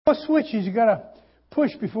switches you got to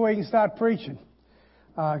push before you can start preaching.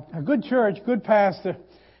 A good church, good pastor,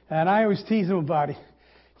 and I always tease him about it.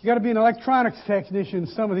 You got to be an electronics technician in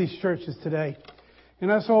some of these churches today. And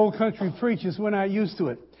us old country preachers, we're not used to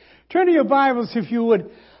it. Turn to your Bibles, if you would,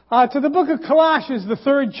 to the book of Colossians, the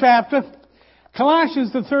 3rd chapter.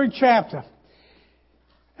 Colossians, the 3rd chapter.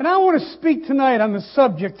 And I want to speak tonight on the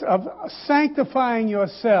subject of sanctifying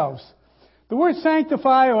yourselves. The word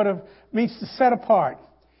sanctify means to set apart.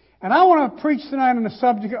 And I want to preach tonight on the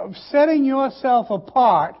subject of setting yourself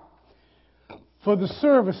apart for the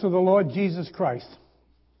service of the Lord Jesus Christ.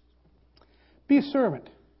 Be a servant.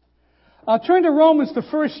 Turn to Romans, the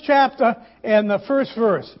 1st chapter and the 1st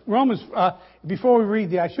verse. Romans, before we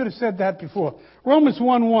read I should have said that before. Romans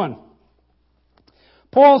 1:1.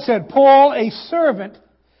 Paul said, Paul, a servant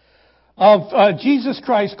of Jesus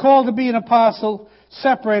Christ, called to be an apostle,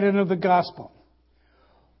 separated of the gospel.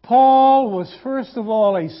 Paul was first of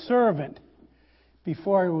all a servant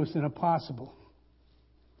before he was an apostle.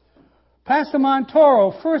 Pastor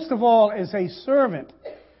Montoro, first of all, is a servant,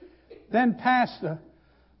 then pastor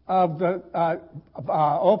of the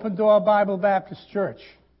Open Door Bible Baptist Church.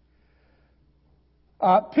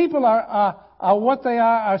 People are what they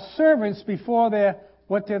are servants before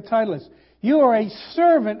what their title is. You are a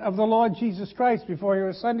servant of the Lord Jesus Christ before you're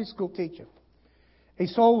a Sunday school teacher, a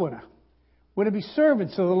soul winner. We're to be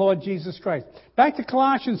servants of the Lord Jesus Christ. Back to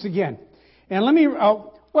Colossians again. And let me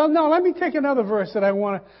take another verse that I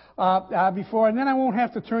want to, before, and then I won't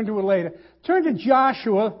have to turn to it later. Turn to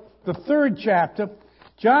Joshua, the 3rd chapter.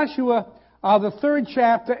 Joshua, the 3rd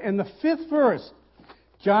chapter and the 5th verse.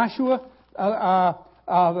 Joshua, the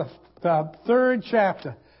 3rd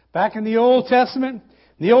chapter. Back in the Old Testament,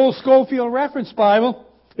 the old Schofield Reference Bible,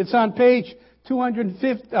 it's on page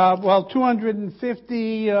 250,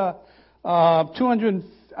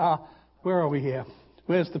 where are we here?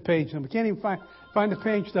 Where's the page number? Can't even find the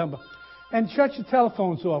page number. And shut your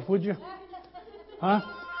telephones off, would you? Huh?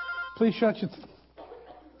 Please shut your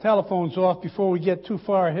telephones off before we get too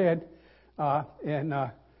far ahead. I'll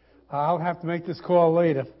have to make this call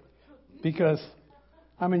later because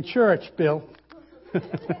I'm in church, Bill.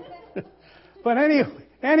 But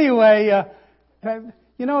anyway,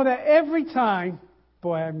 you know that every time,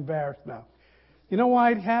 boy, I'm embarrassed now. You know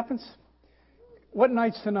why it happens? What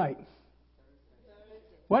night's tonight?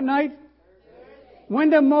 What night?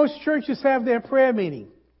 When do most churches have their prayer meeting?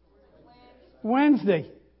 Wednesday.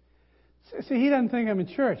 See, he doesn't think I'm in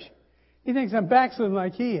church. He thinks I'm backsliding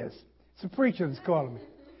like he is. It's a preacher that's calling me.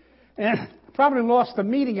 And probably lost the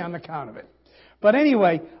meeting on account of it. But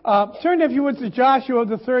anyway, turn if you would to Joshua,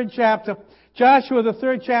 the 3rd chapter. Joshua, the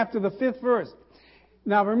 3rd chapter, the 5th verse.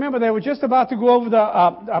 Now remember, they were just about to go over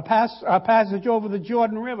a passage over the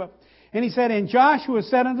Jordan River. And he said, and Joshua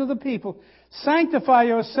said unto the people, sanctify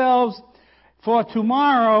yourselves, for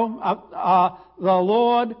tomorrow the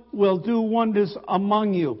Lord will do wonders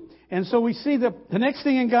among you. And so we see the next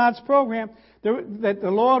thing in God's program, that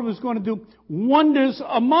the Lord was going to do wonders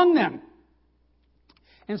among them.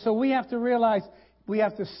 And so we have to realize we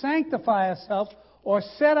have to sanctify ourselves or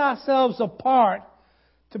set ourselves apart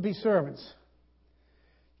to be servants.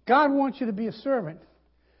 God wants you to be a servant,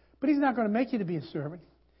 but He's not going to make you to be a servant.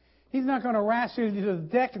 He's not going to wrestle you to the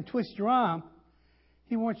deck and twist your arm.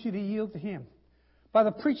 He wants you to yield to Him by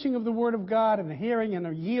the preaching of the Word of God and the hearing and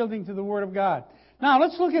the yielding to the Word of God. Now,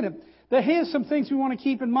 let's look at it. Here's some things we want to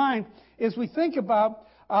keep in mind as we think about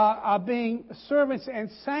being servants and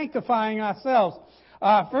sanctifying ourselves.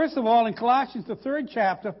 First of all, in Colossians, the 3rd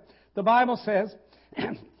chapter, the Bible says,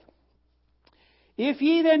 if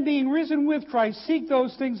ye then being risen with Christ, seek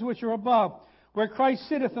those things which are above, where Christ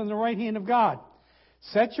sitteth on the right hand of God.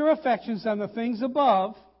 Set your affections on the things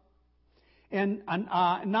above, and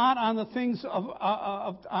not on the things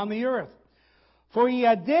on the earth. For ye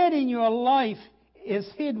are dead, and your life is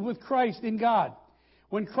hid with Christ in God.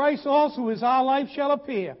 When Christ also is our life shall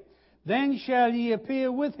appear, then shall ye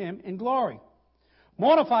appear with Him in glory.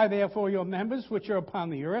 Mortify therefore your members which are upon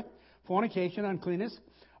the earth, fornication, uncleanness,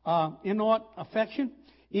 inordinate affection,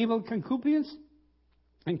 evil concupiscence,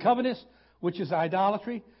 and covetous, which is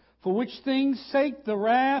idolatry, for which things' sake the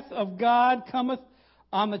wrath of God cometh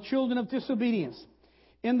on the children of disobedience,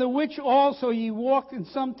 in the which also ye walked in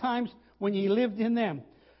some times when ye lived in them.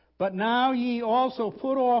 But now ye also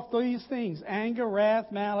put off these things, anger,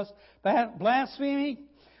 wrath, malice, blasphemy,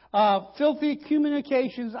 filthy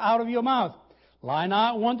communications out of your mouth. Lie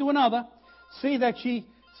not one to another. See that ye...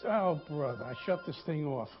 Oh, brother, I shut this thing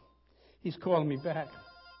off. He's calling me back.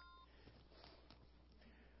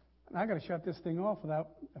 I got to shut this thing off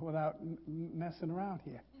without messing around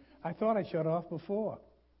here. I thought I shut off before.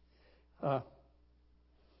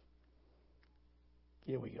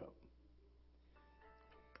 Here we go.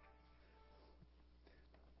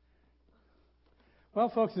 Well,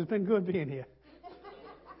 folks, it's been good being here.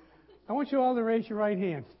 I want you all to raise your right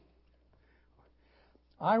hand.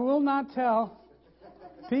 I will not tell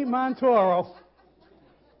Pete Montoro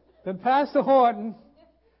that Pastor Horton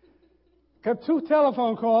got 2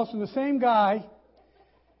 telephone calls from the same guy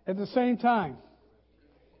at the same time.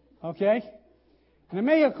 Okay? And it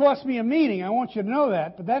may have cost me a meeting. I want you to know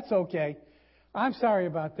that, but that's okay. I'm sorry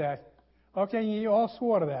about that. Okay, you all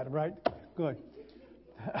swore to that, right? Good.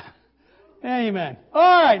 Amen.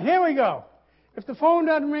 All right, here we go. If the phone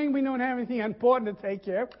doesn't ring, we don't have anything important to take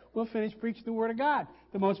care of. We'll finish preaching the Word of God,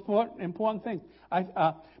 the most important thing.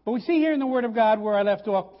 But we see here in the Word of God where I left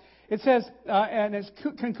off, it says, and it's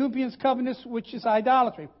concupiscence, covetousness, which is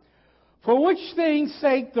idolatry. For which things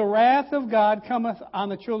sake the wrath of God cometh on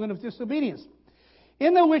the children of disobedience,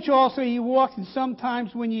 in the which also ye walked in some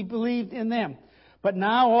times when ye believed in them. But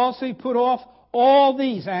now also ye put off all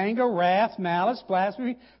these: anger, wrath, malice,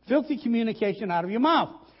 blasphemy, filthy communication out of your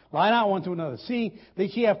mouth. Lie not one to another, seeing that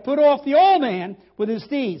ye have put off the old man with his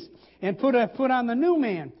deeds, and put on the new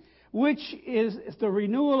man, which is the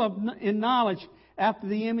renewal in knowledge after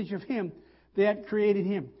the image of him that created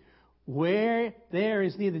him. Where there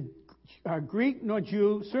is neither Greek nor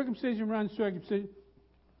Jew, circumcision nor uncircumcision,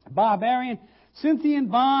 barbarian, Scythian,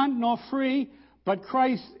 bond nor free, but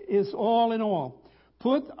Christ is all in all.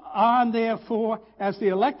 Put on, therefore, as the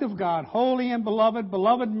elect of God, holy and beloved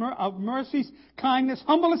of mercies, kindness,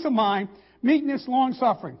 humbleness of mind, meekness,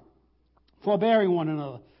 long-suffering, forbearing one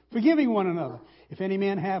another, forgiving one another. If any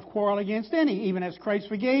man have quarrel against any, even as Christ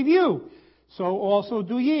forgave you, so also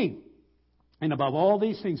do ye. And above all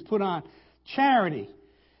these things put on charity,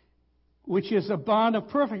 which is a bond of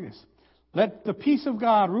perfectness. Let the peace of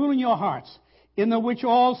God rule in your hearts, in the which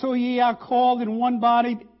also ye are called in one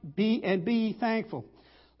body, be ye thankful.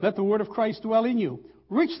 Let the word of Christ dwell in you,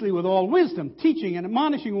 richly with all wisdom, teaching and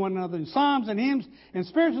admonishing one another in psalms and hymns and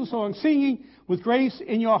spiritual songs, singing with grace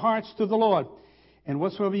in your hearts to the Lord. And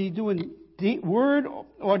whatsoever ye do in word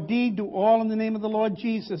or deed, do all in the name of the Lord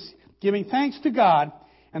Jesus, giving thanks to God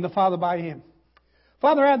and the Father by him.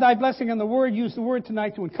 Father, add thy blessing on the word. Use the word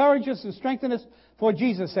tonight to encourage us and strengthen us for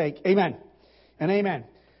Jesus' sake. Amen and amen.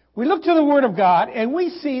 We look to the Word of God, and we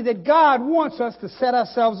see that God wants us to set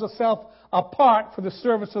ourselves apart for the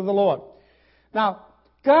service of the Lord. Now,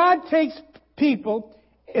 God takes people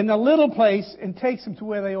in a little place and takes them to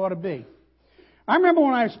where they ought to be. I remember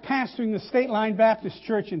when I was pastoring the State Line Baptist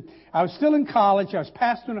Church, and I was still in college. I was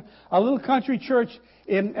pastoring a little country church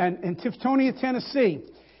in Tiftonia, Tennessee.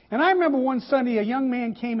 And I remember one Sunday a young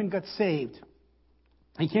man came and got saved.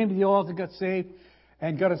 He came to the altar, got saved,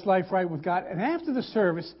 and got his life right with God. And after the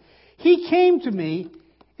service, he came to me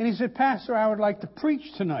and he said, Pastor, I would like to preach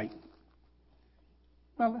tonight.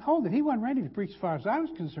 Well, hold it. He wasn't ready to preach as far as I was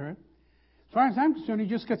concerned. As far as I'm concerned, he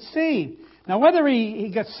just got saved. Now, whether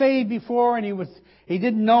he got saved before and he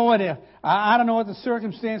didn't know it, I don't know what the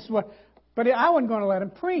circumstances were, but I wasn't going to let him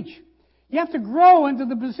preach. You have to grow into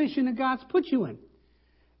the position that God's put you in.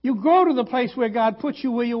 You grow to the place where God puts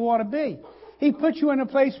you where you ought to be. He puts you in a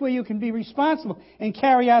place where you can be responsible and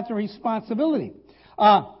carry out the responsibility.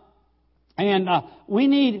 We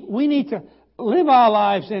need to live our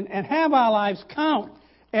lives and have our lives count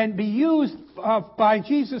and be used by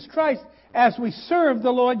Jesus Christ as we serve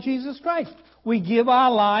the Lord Jesus Christ. We give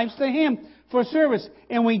our lives to Him for service,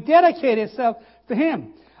 and we dedicate ourselves to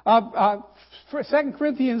Him. 2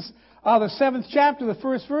 Corinthians, the 7th chapter, the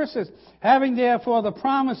first verse says, having therefore the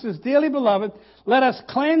promises, dearly beloved, let us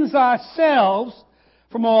cleanse ourselves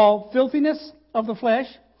from all filthiness of the flesh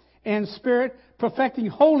and spirit, perfecting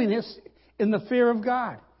holiness in the fear of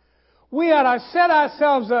God. We ought to set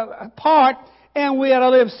ourselves apart, and we ought to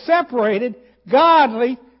live separated,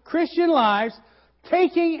 godly, Christian lives,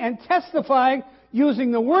 taking and testifying,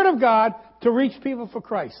 using the Word of God to reach people for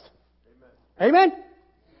Christ. Amen? Amen?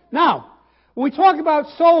 Now, when we talk about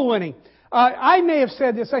soul winning, I may have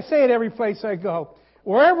said this. I say it every place I go.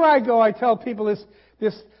 Wherever I go, I tell people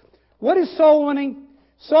this. What is soul winning?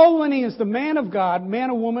 Soul winning is the man of God, man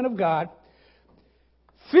or woman of God,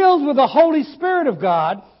 filled with the Holy Spirit of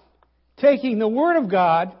God, taking the Word of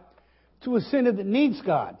God to a sinner that needs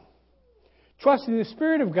God. Trusting the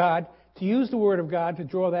Spirit of God to use the Word of God to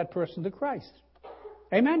draw that person to Christ.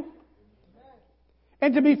 Amen?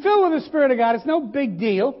 And to be filled with the Spirit of God is no big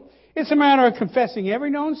deal. It's a matter of confessing every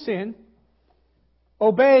known sin,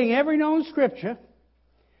 obeying every known Scripture,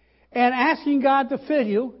 and asking God to fill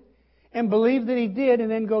you and believe that He did, and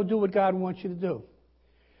then go do what God wants you to do.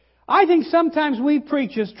 I think sometimes we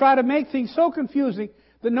preachers try to make things so confusing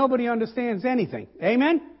that nobody understands anything.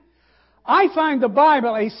 Amen? I find the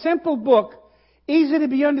Bible a simple book, easy to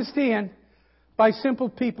be understood by simple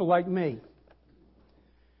people like me.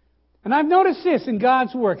 And I've noticed this in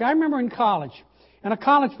God's work. I remember in college, and a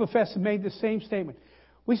college professor made the same statement.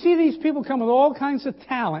 We see these people come with all kinds of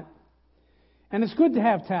talent, and it's good to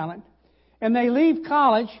have talent, and they leave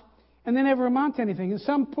college, and they never amount to anything. And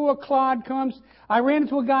some poor clod comes. I ran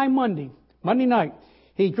into a guy Monday night.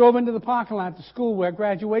 He drove into the parking lot at the school where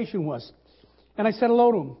graduation was. And I said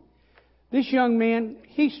hello to him. This young man,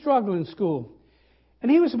 he struggled in school. And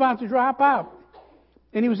he was about to drop out.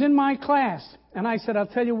 And he was in my class. And I said, I'll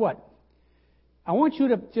tell you what. I want you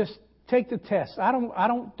to just take the test.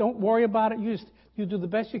 Don't worry about it. You do the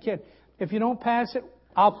best you can. If you don't pass it,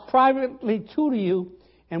 I'll privately tutor you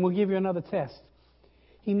and we'll give you another test.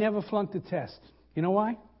 He never flunked the test. You know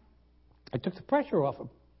why? I took the pressure off him.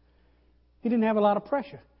 He didn't have a lot of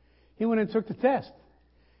pressure. He went and took the test.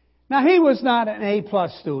 Now, he was not an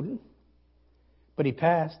A-plus student, but he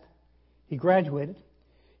passed. He graduated.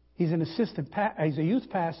 He's he's a youth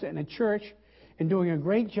pastor in a church and doing a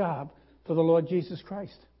great job for the Lord Jesus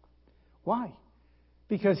Christ. Why?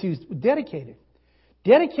 Because he's dedicated.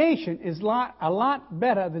 Dedication is a lot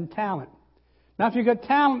better than talent. Now, if you've got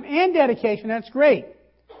talent and dedication, that's great.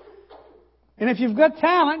 And if you've got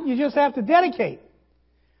talent, you just have to dedicate.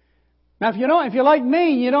 Now, if you're like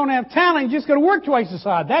me and you don't have talent, you just got to work twice as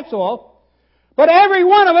hard. That's all. But every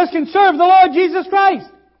one of us can serve the Lord Jesus Christ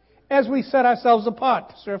as we set ourselves apart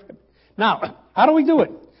to serve Him. Now, how do we do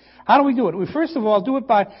it? How do we do it? We first of all do it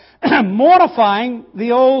by mortifying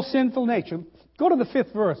the old sinful nature. Go to the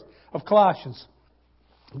 5th verse of Colossians,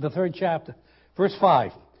 the 3rd chapter, verse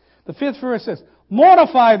 5. The 5th verse says,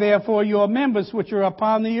 "Mortify therefore your members which are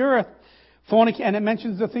upon the earth." And it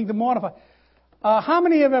mentions the thing to mortify. How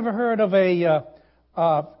many have ever heard of a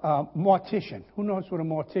mortician? Who knows what a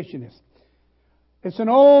mortician is? It's an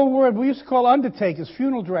old word. We used to call undertakers,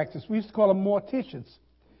 funeral directors. We used to call them morticians.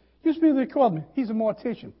 Used to be they called me. He's a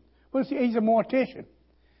mortician. What is he? He's a mortician. It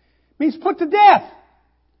means put to death.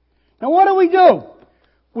 Now what do?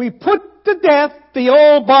 We put to death the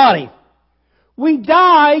old body. We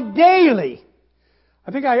die daily.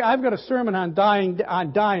 I think I've got a sermon on dying.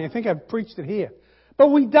 I think I've preached it here. But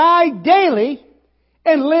we die daily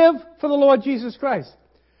and live for the Lord Jesus Christ.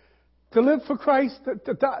 To live for Christ,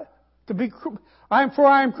 I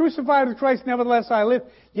am crucified with Christ, nevertheless I live,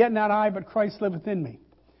 yet not I, but Christ liveth in me.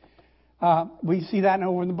 We see that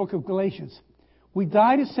over in the book of Galatians. We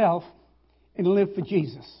die to self and live for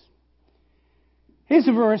Jesus. Here's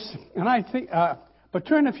a verse, and I think, but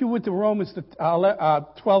turn if you would to Romans, the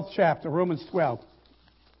 12th chapter, Romans 12.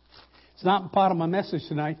 It's not part of my message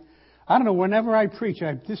tonight. I don't know, whenever I preach,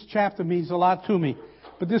 this chapter means a lot to me.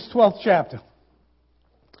 But this 12th chapter.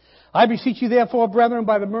 "I beseech you therefore, brethren,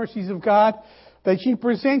 by the mercies of God, that ye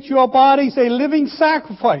present your bodies a living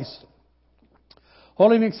sacrifice,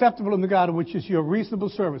 holy and acceptable unto God, which is your reasonable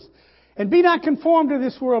service. And be not conformed to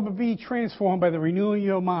this world, but be transformed by the renewing of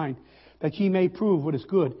your mind, that ye may prove what is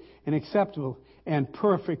good and acceptable and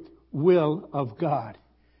perfect will of God."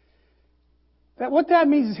 What that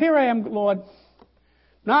means is, here I am, Lord.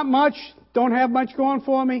 Not much, don't have much going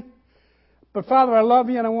for me. But Father, I love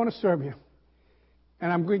you and I want to serve you.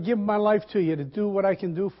 And I'm going to give my life to you to do what I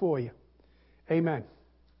can do for you. Amen.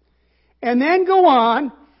 And then go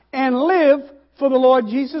on and live for the Lord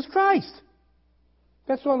Jesus Christ.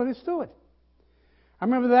 That's all there is to it. I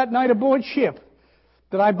remember that night aboard ship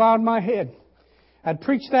that I bowed my head. I'd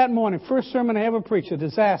preached that morning, first sermon I ever preached, a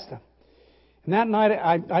disaster. And that night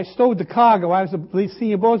I stowed the cargo. I was the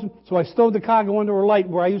senior bosun, so I stowed the cargo under a light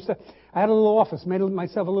where I had a little office, made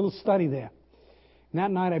myself a little study there. And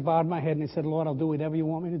that night I bowed my head and I said, "Lord, I'll do whatever you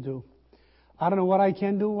want me to do. I don't know what I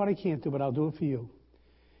can do and what I can't do, but I'll do it for you."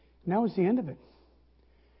 And that was the end of it.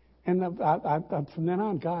 And from then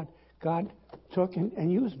on, God took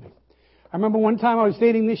and used me. I remember one time I was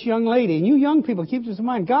dating this young lady, and you young people, keep this in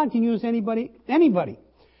mind, God can use anybody.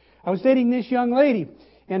 I was dating this young lady,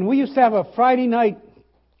 and we used to have a Friday night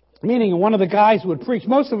meeting, and one of the guys would preach.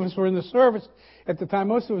 Most of us were in the service at the time.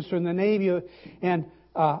 Most of us were in the Navy, and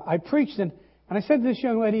I preached, and I said to this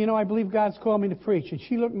young lady, I believe God's called me to preach. And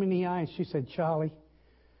she looked me in the eye and she said, "Charlie,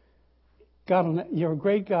 you're a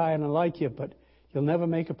great guy and I like you, but you'll never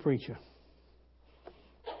make a preacher."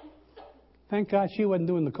 Thank God she wasn't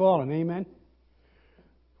doing the calling, amen?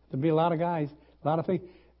 There'd be a lot of guys, a lot of things.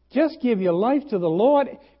 Just give your life to the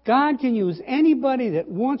Lord. God can use anybody that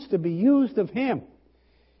wants to be used of Him.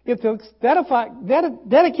 If they'll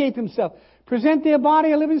dedicate themselves, present their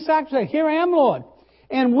body a living sacrifice. Here I am, Lord.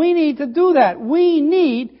 And we need to do that. We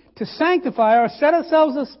need to sanctify or set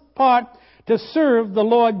ourselves apart to serve the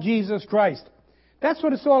Lord Jesus Christ. That's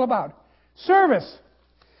what it's all about. Service.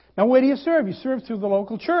 Now, where do you serve? You serve through the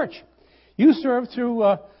local church. You serve through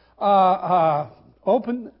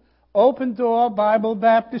Open Door Bible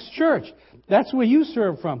Baptist Church. That's where you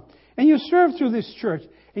serve from. And you serve through this church.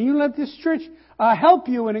 And you let this church help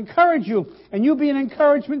you and encourage you. And you be an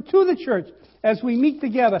encouragement to the church as we meet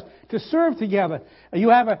together to serve together. You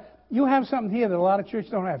have something here that a lot of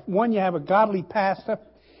churches don't have. One, you have a godly pastor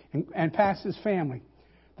and pastor's family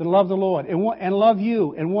that love the Lord and love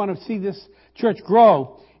you and want to see this church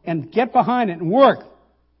grow and get behind it and work.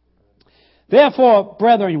 Therefore,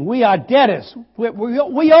 brethren, we are debtors.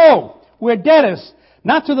 We owe. We're debtors,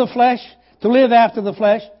 not to the flesh, to live after the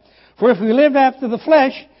flesh. For if we live after the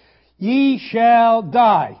flesh, ye shall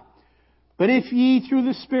die. But if ye through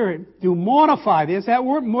the Spirit do mortify, there's that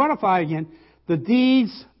word mortify again, the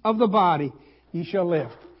deeds of the body, ye shall live.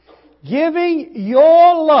 Giving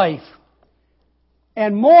your life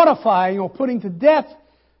and mortifying or putting to death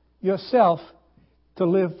yourself to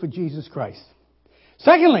live for Jesus Christ.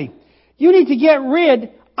 Secondly, you need to get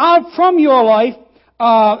rid out from your life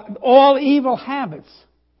all evil habits.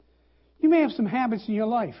 You may have some habits in your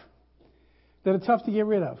life that are tough to get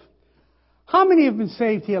rid of. How many have been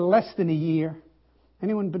saved here less than a year?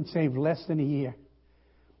 Anyone been saved less than a year?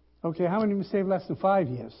 Okay, how many have been saved less than 5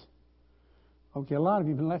 years? Okay, a lot of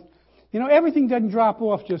you have been less. You know, everything doesn't drop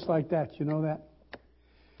off just like that. You know that?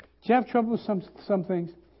 Do you have trouble with some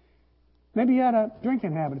things? Maybe you had a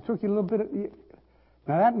drinking habit. It took you a little bit.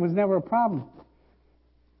 Now, that was never a problem.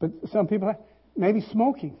 But some people, maybe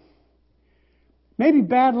smoking. Maybe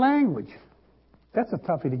bad language. That's a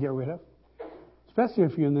toughie to get rid of. Especially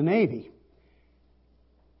if you're in the Navy.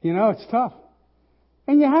 You know, it's tough.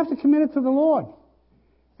 And you have to commit it to the Lord.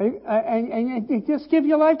 And you just give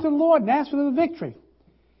your life to the Lord and ask for the victory.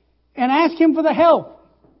 And ask Him for the help.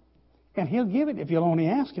 And He'll give it if you'll only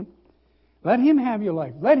ask Him. Let Him have your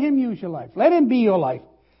life. Let Him use your life. Let Him be your life.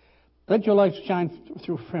 Let your life shine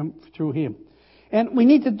through Him. And we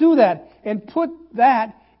need to do that and put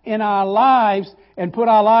that in our lives and put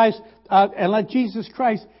our lives and let Jesus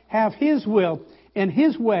Christ have His will and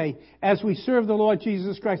His way as we serve the Lord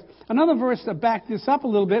Jesus Christ. Another verse to back this up a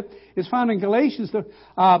little bit is found in Galatians, the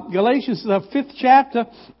 5th chapter.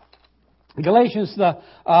 Galatians, the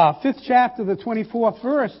 5th chapter, the 24th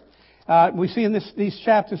verse. We see in these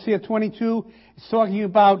chapters here, 22, it's talking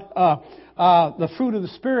about the fruit of the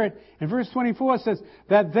Spirit. And verse 24 says,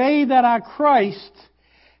 that they that are Christ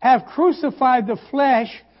have crucified the flesh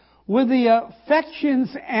with the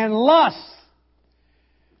affections and lusts.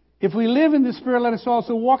 If we live in the Spirit, let us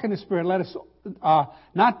also walk in the Spirit. Let us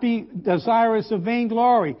not be desirous of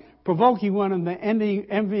vainglory, provoking one another,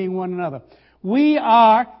 envying one another. We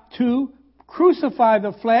are to crucify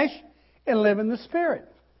the flesh and live in the Spirit.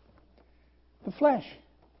 The flesh.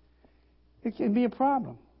 It can be a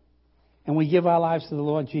problem. And we give our lives to the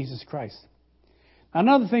Lord Jesus Christ.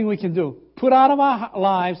 Another thing we can do, put out of our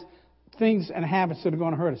lives things and habits that are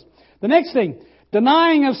going to hurt us. The next thing,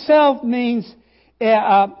 denying of self means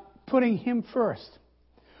putting Him first.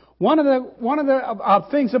 One of the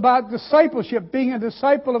things about discipleship, being a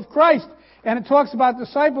disciple of Christ, and it talks about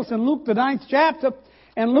disciples in Luke the 9th chapter.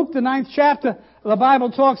 And Luke the 9th chapter, the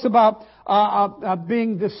Bible talks about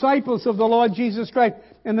being disciples of the Lord Jesus Christ.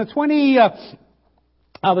 In the 23rd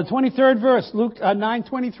verse, Luke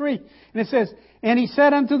 9:23, and it says, and He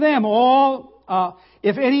said unto them,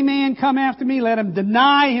 if any man come after me, let him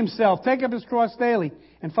deny himself, take up his cross daily,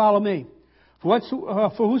 and follow me. For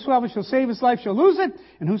whosoever shall save his life shall lose it,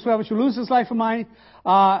 and whosoever shall lose his life for my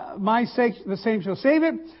sake, the same shall save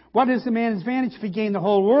it. What is the man's advantage if he gain the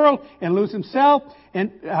whole world and lose himself,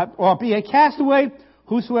 or be a castaway?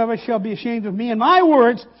 Whosoever shall be ashamed of me and my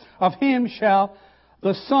words, of him shall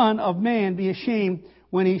the Son of Man be ashamed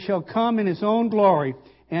when He shall come in His own glory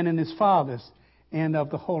and in His Father's and of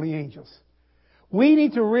the holy angels. We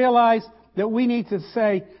need to realize that we need to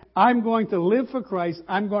say, I'm going to live for Christ.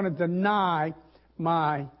 I'm going to deny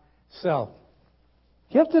myself.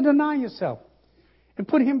 You have to deny yourself and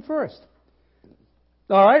put Him first.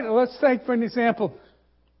 All right, let's take for an example.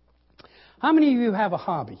 How many of you have a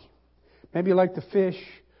hobby? Maybe you like to fish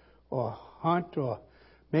or hunt or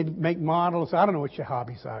maybe make models. I don't know what your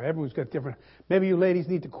hobbies are. Everyone's got different. Maybe you ladies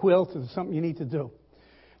need to quilt or something you need to do.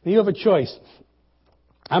 Now you have a choice.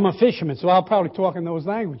 I'm a fisherman, so I'll probably talk in those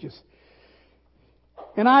languages.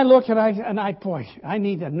 And I look and I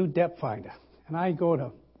need a new depth finder. And I go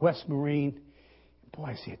to West Marine. Boy,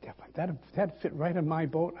 I see a depth finder. That'd fit right on my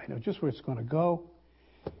boat. I know just where it's going to go.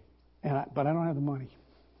 But I don't have the money.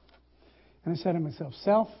 And I said to myself,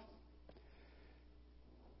 self,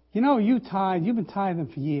 you know, you've been tithing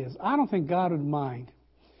for years. I don't think God would mind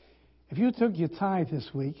if you took your tithe this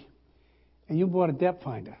week and you bought a depth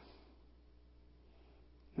finder.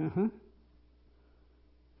 Are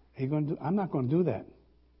you going to do? I'm not going to do that.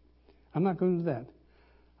 I'm not going to do that.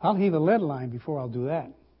 I'll heave a lead line before I'll do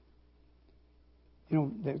that.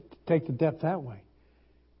 Take the depth that way.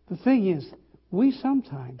 The thing is, we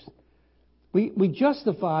sometimes, we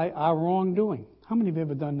justify our wrongdoing. How many of you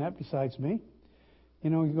have ever done that besides me?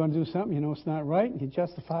 You're going to do something, it's not right, and you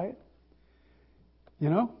justify it. You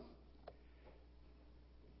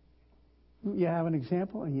have an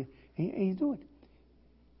example, and you do it.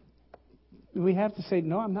 We have to say,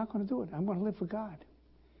 no, I'm not going to do it. I'm going to live for God.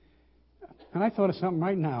 And I thought of something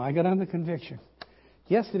right now. I got under conviction.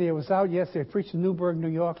 I was out yesterday. I preached in Newburgh, New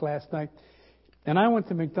York last night. And I went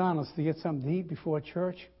to McDonald's to get something to eat before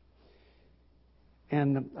church.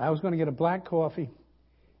 And I was going to get a black coffee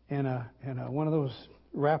and one of those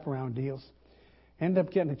wraparound deals. Ended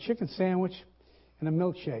up getting a chicken sandwich and a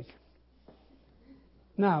milkshake.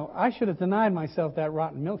 Now, I should have denied myself that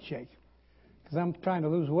rotten milkshake because I'm trying to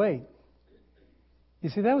lose weight. You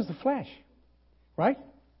see, that was the flesh, right?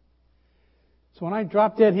 So when I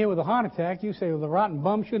drop dead here with a heart attack, you say, well, the rotten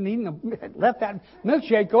bum shouldn't have let that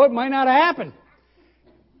milkshake go. It might not have happened.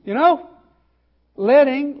 We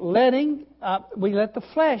let the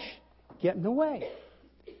flesh get in the way.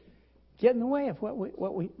 Get in the way of what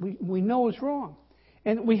we know is wrong.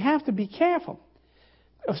 And we have to be careful.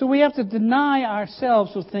 So we have to deny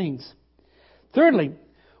ourselves of things. Thirdly,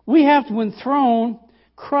 we have to enthrone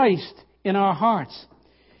Christ in our hearts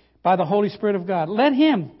by the Holy Spirit of God. Let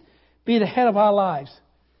Him be the head of our lives.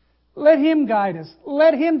 Let Him guide us.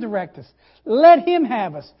 Let Him direct us. Let Him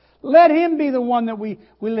have us. Let Him be the one that we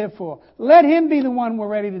live for. Let Him be the one we're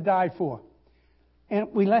ready to die for.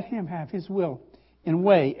 And we let Him have His will and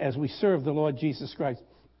way as we serve the Lord Jesus Christ.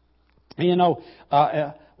 And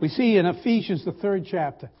we see in Ephesians, the 3rd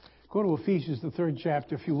chapter. Go to Ephesians, the 3rd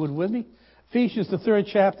chapter, if you would, with me. Ephesians, the 3rd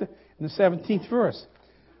chapter, and the 17th verse.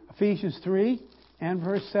 Ephesians 3 and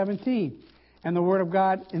verse 17. And the Word of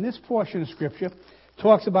God in this portion of Scripture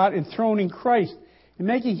talks about enthroning Christ and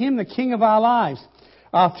making Him the King of our lives.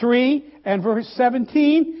 3 and verse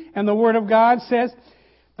 17, and the Word of God says,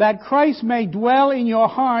 that Christ may dwell in your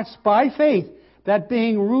hearts by faith, that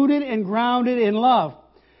being rooted and grounded in love,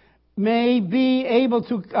 may be able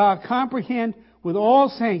to comprehend with all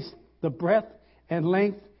saints the breadth and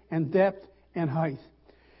length and depth and height.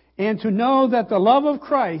 And to know that the love of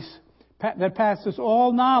Christ that passes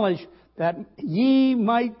all knowledge, that ye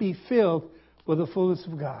might be filled with the fullness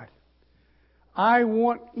of God. I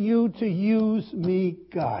want you to use me,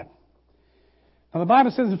 God. Now the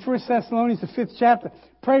Bible says in 1 Thessalonians, the 5th chapter,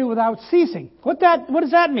 pray without ceasing. What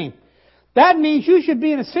does that mean? That means you should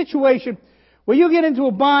be in a situation where you get into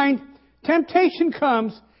a bind, temptation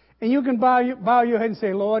comes, and you can bow your head and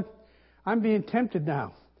say, Lord, I'm being tempted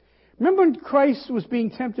now. Remember when Christ was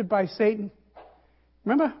being tempted by Satan?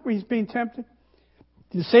 Remember when he's being tempted?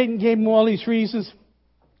 Satan gave him all these reasons.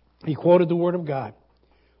 He quoted the Word of God.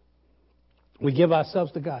 We give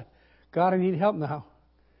ourselves to God. God, I need help now.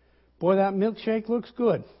 Boy, that milkshake looks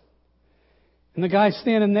good. And the guy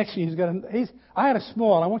standing next to you, I had a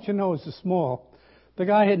small. I want you to know it's a small. The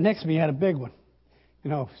guy next to me had a big one.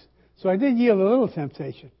 So I did yield a little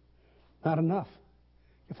temptation. Not enough.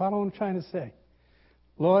 You follow what I'm trying to say?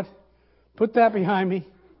 Lord, put that behind me.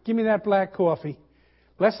 Give me that black coffee.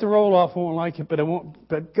 Bless the roll-off, won't like it, but it won't.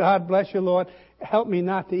 But God bless you, Lord. Help me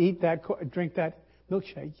not to eat that, drink that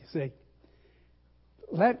milkshake, you see.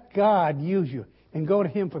 Let God use you and go to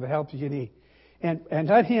Him for the help that you need. And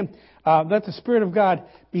let Him, let the Spirit of God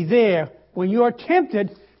be there when you're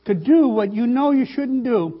tempted to do what you know you shouldn't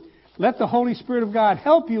do. Let the Holy Spirit of God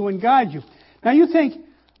help you and guide you. Now you think,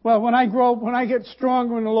 well, when I get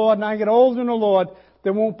stronger in the Lord and I get older in the Lord,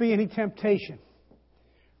 there won't be any temptation.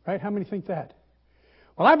 Right? How many think that?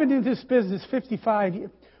 Well, I've been in this business 55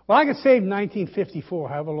 years. Well, I got saved in 1954,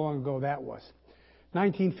 however long ago that was.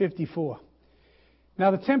 1954.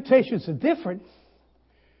 Now, the temptations are different,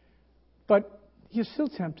 but you're still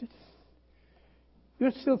tempted.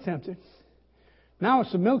 You're still tempted. Now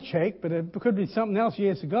it's a milkshake, but it could be something else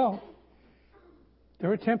years ago.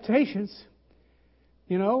 There are temptations,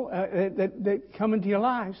 that come into your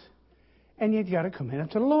lives, and you've got to come in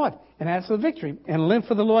to the Lord and ask for the victory and live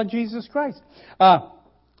for the Lord Jesus Christ.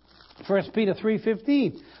 1 Peter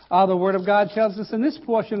 3:15, the Word of God tells us in this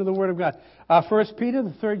portion of the Word of God. 1 Peter, the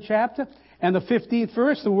 3rd chapter, and the 15th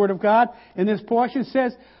verse, the Word of God in this portion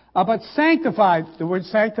says, but sanctify, the word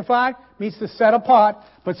sanctify means to set apart,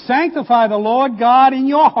 but sanctify the Lord God in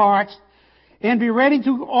your hearts, and be ready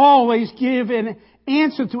to always give an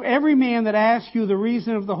answer to every man that asks you the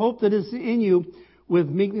reason of the hope that is in you with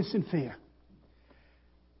meekness and fear.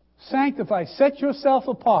 sanctify, set yourself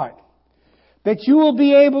apart, that you will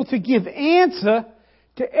be able to give answer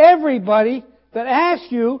to everybody that asks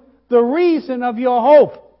you the reason of your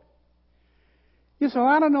hope. You say,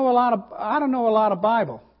 I don't know a lot of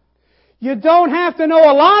Bible. You don't have to know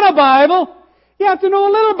a lot of Bible. You have to know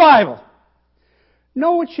a little Bible.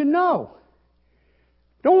 Know what you know.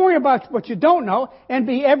 Don't worry about what you don't know, and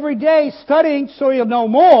be every day studying so you'll know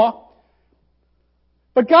more.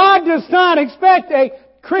 But God does not expect a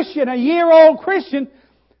Christian, a year-old Christian,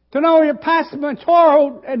 to know your Pastor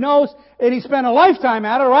Mentoro knows that he spent a lifetime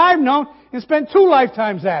at it, or I've known and spent 2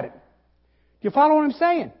 lifetimes at it. Do you follow what I'm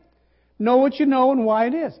saying? Know what you know and why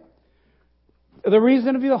it is. The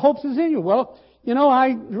reason of your hopes is in you. Well,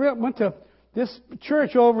 I went to this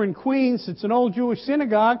church over in Queens. It's an old Jewish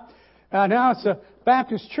synagogue. Now it's a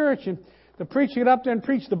Baptist church, and the preacher got up there and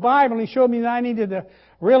preached the Bible, and he showed me that I needed to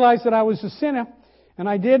realize that I was a sinner. And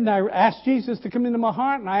I did, and I asked Jesus to come into my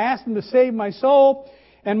heart, and I asked Him to save my soul,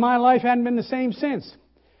 and my life hadn't been the same since.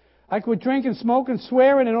 I quit drinking, smoking,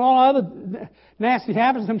 swearing, and all other nasty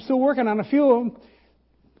habits. I'm still working on a few of them,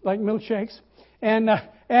 like milkshakes. And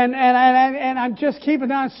I'm just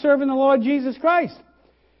keeping on serving the Lord Jesus Christ.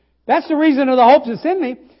 That's the reason of the hope that's in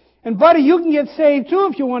me. And buddy, you can get saved too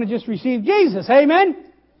if you want to just receive Jesus. Amen?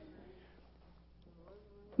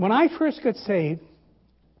 When I first got saved,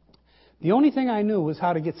 the only thing I knew was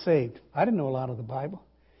how to get saved. I didn't know a lot of the Bible.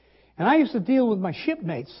 And I used to deal with my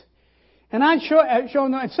shipmates. And I'd show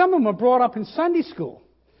them, and some of them were brought up in Sunday school,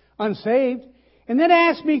 unsaved, and then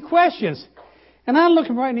asked me questions. And I'd look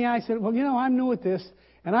them right in the eye and say, well, I'm new at this,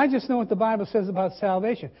 and I just know what the Bible says about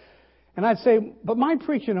salvation. And I'd say, but my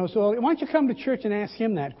preacher knows, so why don't you come to church and ask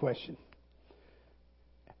him that question?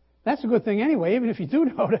 That's a good thing anyway, even if you do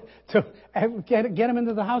know to get him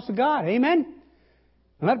into the house of God. Amen?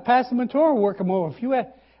 And let Pastor Mentoro work him over.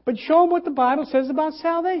 But show him what the Bible says about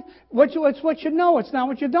salvation. It's what you know. It's not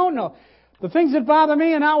what you don't know. The things that bother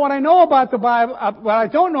me are not what I know about the Bible. What I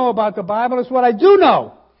don't know about the Bible is what I do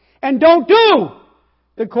know and don't do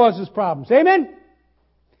that causes problems. Amen?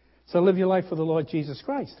 So live your life for the Lord Jesus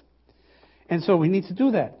Christ. And so we need to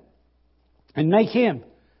do that. And make Him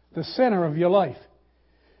the center of your life.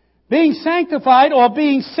 Being sanctified or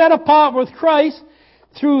being set apart with Christ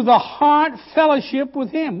through the heart fellowship with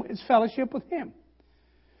Him. It's fellowship with Him.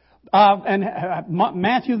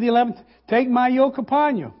 Matthew the 11th, take my yoke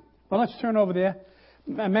upon you. Well, let's turn over there.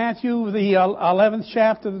 Matthew the 11th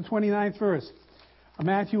chapter, the 29th verse.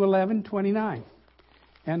 Matthew 11:29.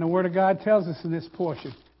 And the Word of God tells us in this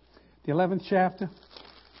portion. The 11th chapter,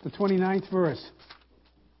 the 29th verse.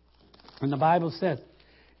 And the Bible says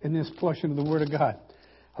in this portion of the Word of God.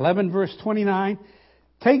 11 verse 29.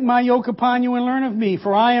 Take my yoke upon you and learn of me,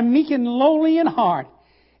 for I am meek and lowly in heart,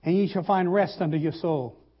 and ye shall find rest unto your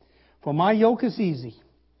soul. For my yoke is easy,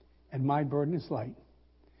 and my burden is light.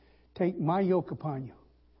 Take my yoke upon you.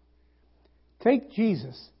 Take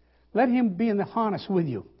Jesus. Let Him be in the harness with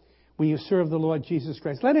you when you serve the Lord Jesus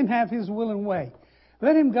Christ. Let Him have His will and way.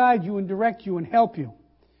 Let Him guide you and direct you and help you.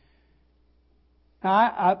 Now,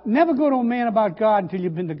 I never go to a man about God until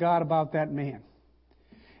you've been to God about that man.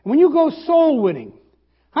 And when you go soul winning,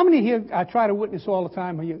 how many here I try to witness all the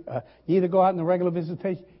time? You either go out in the regular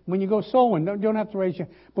visitation. When you go soul winning, you don't have to raise your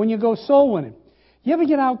hand. But when you go soul winning, you ever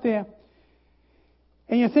get out there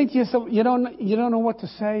and you think to yourself, you don't know what to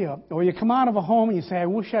say, or you come out of a home and you say, I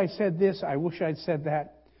wish I said this, I wish I'd said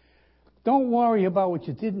that. Don't worry about what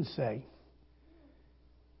you didn't say.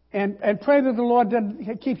 And pray that the Lord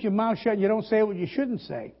doesn't keep your mouth shut and you don't say what you shouldn't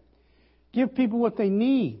say. Give people what they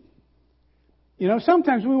need.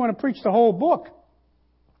 Sometimes we want to preach the whole book.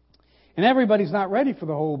 And everybody's not ready for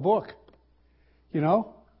the whole book. I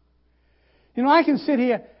can sit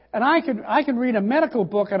here and I can read a medical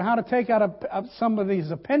book on how to take out some of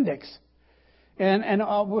these appendix.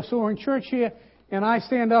 So we're in church here, and I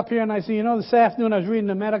stand up here and I say, this afternoon I was reading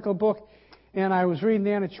a medical book, and I was reading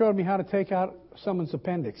there and it showed me how to take out someone's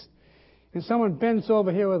appendix. And someone bends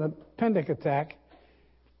over here with an appendix attack.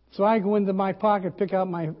 So I go into my pocket, pick out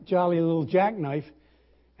my jolly little jackknife,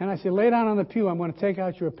 and I say, lay down on the pew, I'm going to take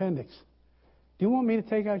out your appendix. Do you want me to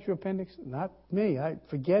take out your appendix? Not me.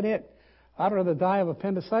 Forget it. I'd rather die of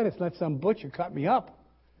appendicitis than let some butcher cut me up.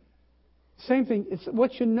 Same thing. It's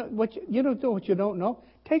what you know. You don't know what you don't know.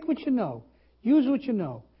 Take what you know. Use what you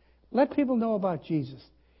know. Let people know about Jesus.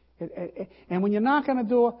 And when you knock on the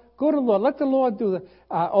door, go to the Lord. Let the Lord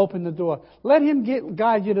open the door. Let Him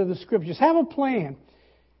guide you to the Scriptures. Have a plan,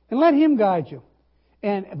 and let Him guide you.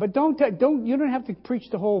 But you don't have to preach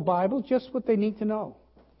the whole Bible. Just what they need to know.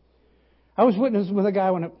 I was witnessing with a guy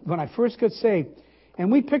when I first got saved,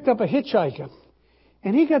 and we picked up a hitchhiker,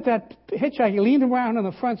 And he got that hitchhiker, he leaned around on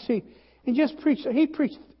the front seat and just preached. He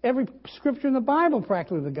preached every scripture in the Bible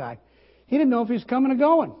practically, the guy. He didn't know if he was coming or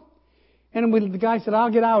going. And the guy said, I'll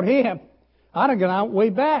get out here. I'd have gone out way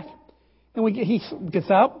back. And he gets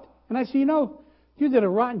out, and I said, you know, you did a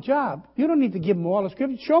rotten job. You don't need to give them all the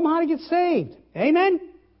scripture. Show them how to get saved. Amen?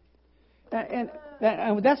 And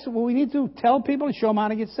that's what we need to do. Tell people and show them how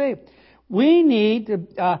to get saved. We need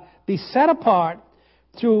to be set apart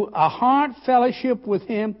through a heart fellowship with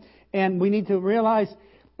Him, and we need to realize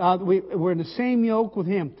we're in the same yoke with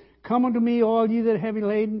Him. Come unto me, all ye that are heavy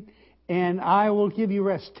laden, and I will give you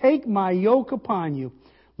rest. Take my yoke upon you.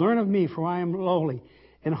 Learn of me, for I am lowly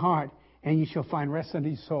in heart, and you shall find rest unto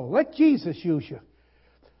your soul. Let Jesus use you.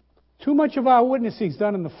 Too much of our witnessing is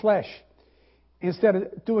done in the flesh. Instead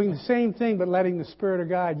of doing the same thing, but letting the Spirit of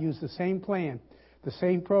God use the same plan, the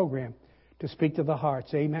same program to speak to the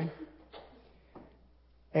hearts. Amen?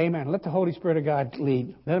 Amen. Let the Holy Spirit of God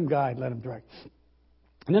lead. Let Him guide. Let Him direct.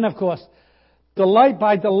 And then, of course,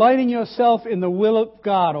 by delighting yourself in the will of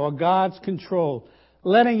God or God's control.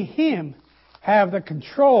 Letting Him have the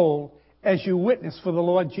control as you witness for the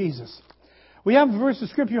Lord Jesus. We have a verse of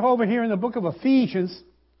Scripture over here in the book of Ephesians.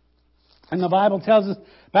 And the Bible tells us,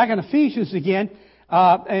 back in Ephesians again,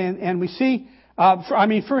 and we see, 1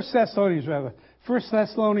 Thessalonians rather. 1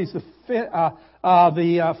 Thessalonians, the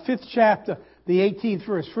fifth chapter, the 18th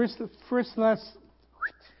verse. 1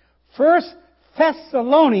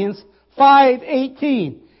 Thessalonians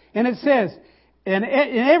 5:18. And it says, in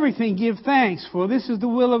everything give thanks, for this is the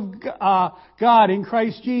will of God in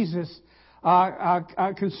Christ Jesus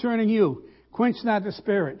concerning you. Quench not the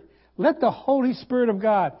Spirit. Let the Holy Spirit of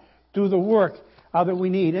God do the work that we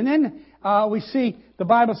need. And then we see the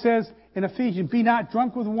Bible says in Ephesians, be not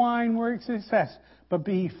drunk with wine where it's excess, but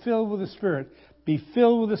be filled with the Spirit. Be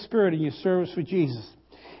filled with the Spirit in your service for Jesus.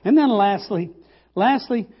 And then lastly,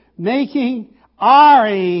 making our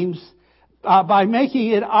aims, by making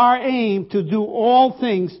it our aim to do all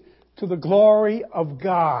things to the glory of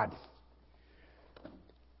God.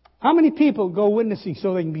 How many people go witnessing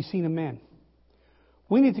so they can be seen of men?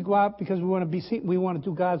 We need to go out because we want to be seen. We want to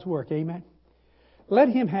do God's work. Amen. Let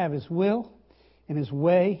Him have His will and His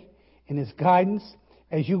way and His guidance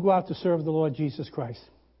as you go out to serve the Lord Jesus Christ.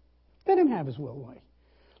 Let Him have His will and way.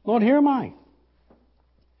 Lord, here am I.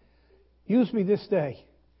 Use me this day.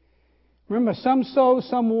 Remember, some sow,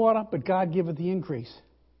 some water, but God giveth the increase.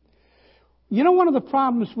 You know one of the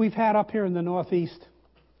problems we've had up here in the Northeast?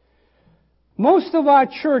 Most of our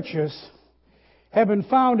churches have been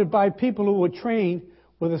founded by people who were trained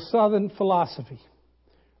with a Southern philosophy.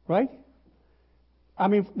 Right? I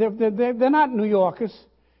mean, they're not New Yorkers.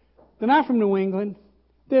 They're not from New England.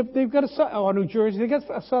 They've got or New Jersey. They've got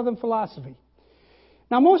a Southern philosophy.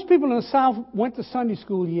 Now, most people in the South went to Sunday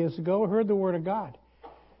school years ago and heard the Word of God.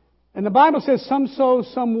 And the Bible says, some sow,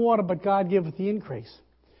 some water, but God giveth the increase.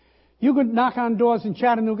 You could knock on doors in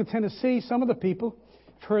Chattanooga, Tennessee. Some of the people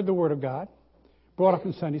have heard the Word of God, brought up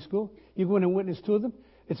in Sunday school. You go in and witness to them.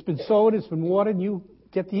 It's been sowed, it's been watered, and you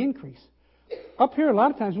get the increase. Up here, a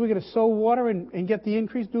lot of times, we're going to sow water and get the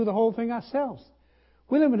increase, do the whole thing ourselves.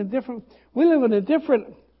 We live in a different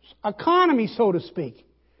economy, so to speak.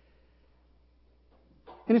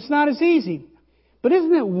 And it's not as easy. But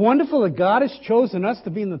isn't it wonderful that God has chosen us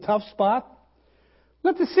to be in the tough spot?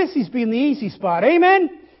 Let the sissies be in the easy spot.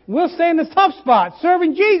 Amen? We'll stay in the tough spot,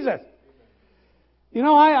 serving Jesus. You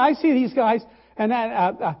know, I see these guys, and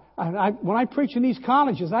when I preach in these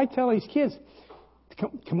colleges, I tell these kids,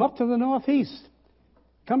 come up to the Northeast.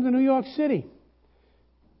 Come to New York City,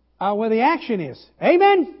 where the action is.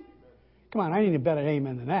 Amen? Come on, I need a better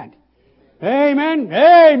amen than that. Amen.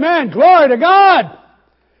 Amen. Glory to God.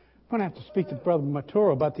 I'm going to have to speak to Brother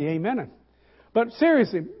Maturo about the amen. But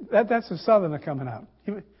seriously, that's a Southerner coming out.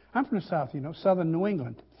 I'm from the South, you know, Southern New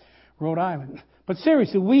England, Rhode Island. But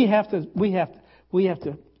seriously, we have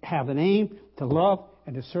to have an aim to love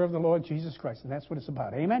and to serve the Lord Jesus Christ, and that's what it's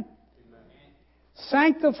about. Amen.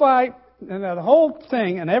 Sanctify, and the whole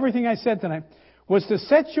thing and everything I said tonight was to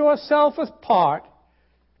set yourself apart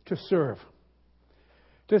to serve.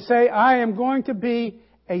 To say, I am going to be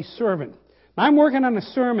a servant. I'm working on a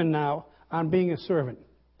sermon now on being a servant.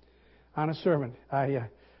 On a servant. I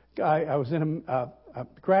was in a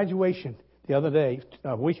graduation the other day,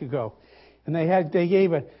 a week ago, and they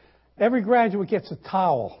gave every graduate gets a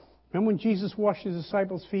towel. Remember when Jesus washed his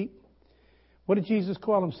disciples' feet? What did Jesus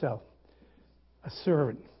call himself? A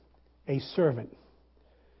servant. A servant.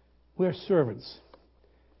 We're servants.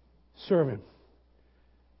 Servant.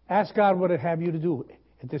 Ask God what He'd have you to do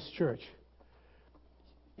at this church.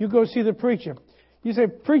 You go see the preacher. You say,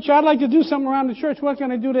 preacher, I'd like to do something around the church. What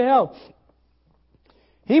can I do to help?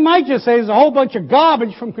 He might just say, there's a whole bunch of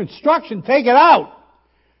garbage from construction, take it out.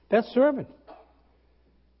 That's serving.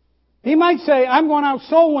 He might say, I'm going out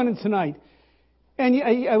soul winning tonight, and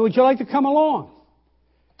would you like to come along?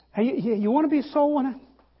 You want to be a soul winner?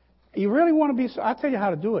 You really want to be? I'll tell you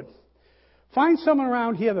how to do it. Find someone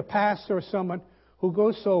around here, the pastor or someone who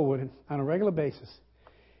goes soul winning on a regular basis,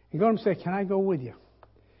 and go to them and say, can I go with you?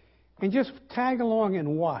 And just tag along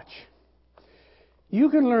and watch. You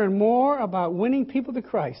can learn more about winning people to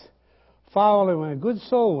Christ following a good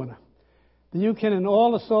soul winner than you can in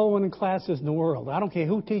all the soul winning classes in the world. I don't care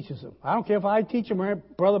who teaches them. I don't care if I teach them or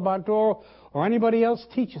Brother Bartoro or anybody else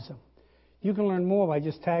teaches them. You can learn more by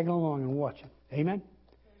just tagging along and watching. Amen?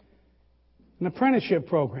 An apprenticeship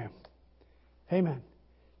program. Amen.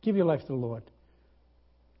 Give your life to the Lord.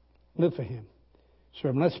 Live for Him.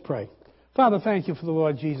 Serve Him. Let's pray. Father, thank you for the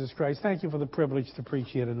Lord Jesus Christ. Thank you for the privilege to preach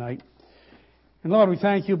here tonight. And Lord, we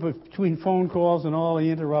thank you between phone calls and all the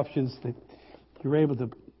interruptions that you're able to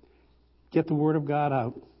get the Word of God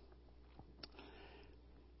out.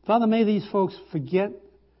 Father, may these folks forget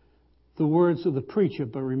the words of the preacher,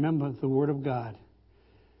 but remember the Word of God,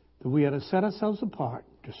 that we are to set ourselves apart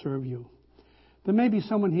to serve you. There may be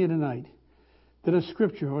someone here tonight that a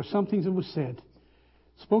scripture or something that was said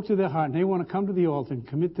spoke to their heart, and they want to come to the altar and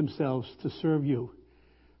commit themselves to serve you.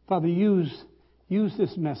 Father, use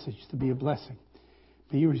this message to be a blessing.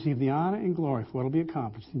 May you receive the honor and glory for what will be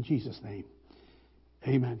accomplished. In Jesus' name,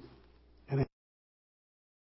 amen.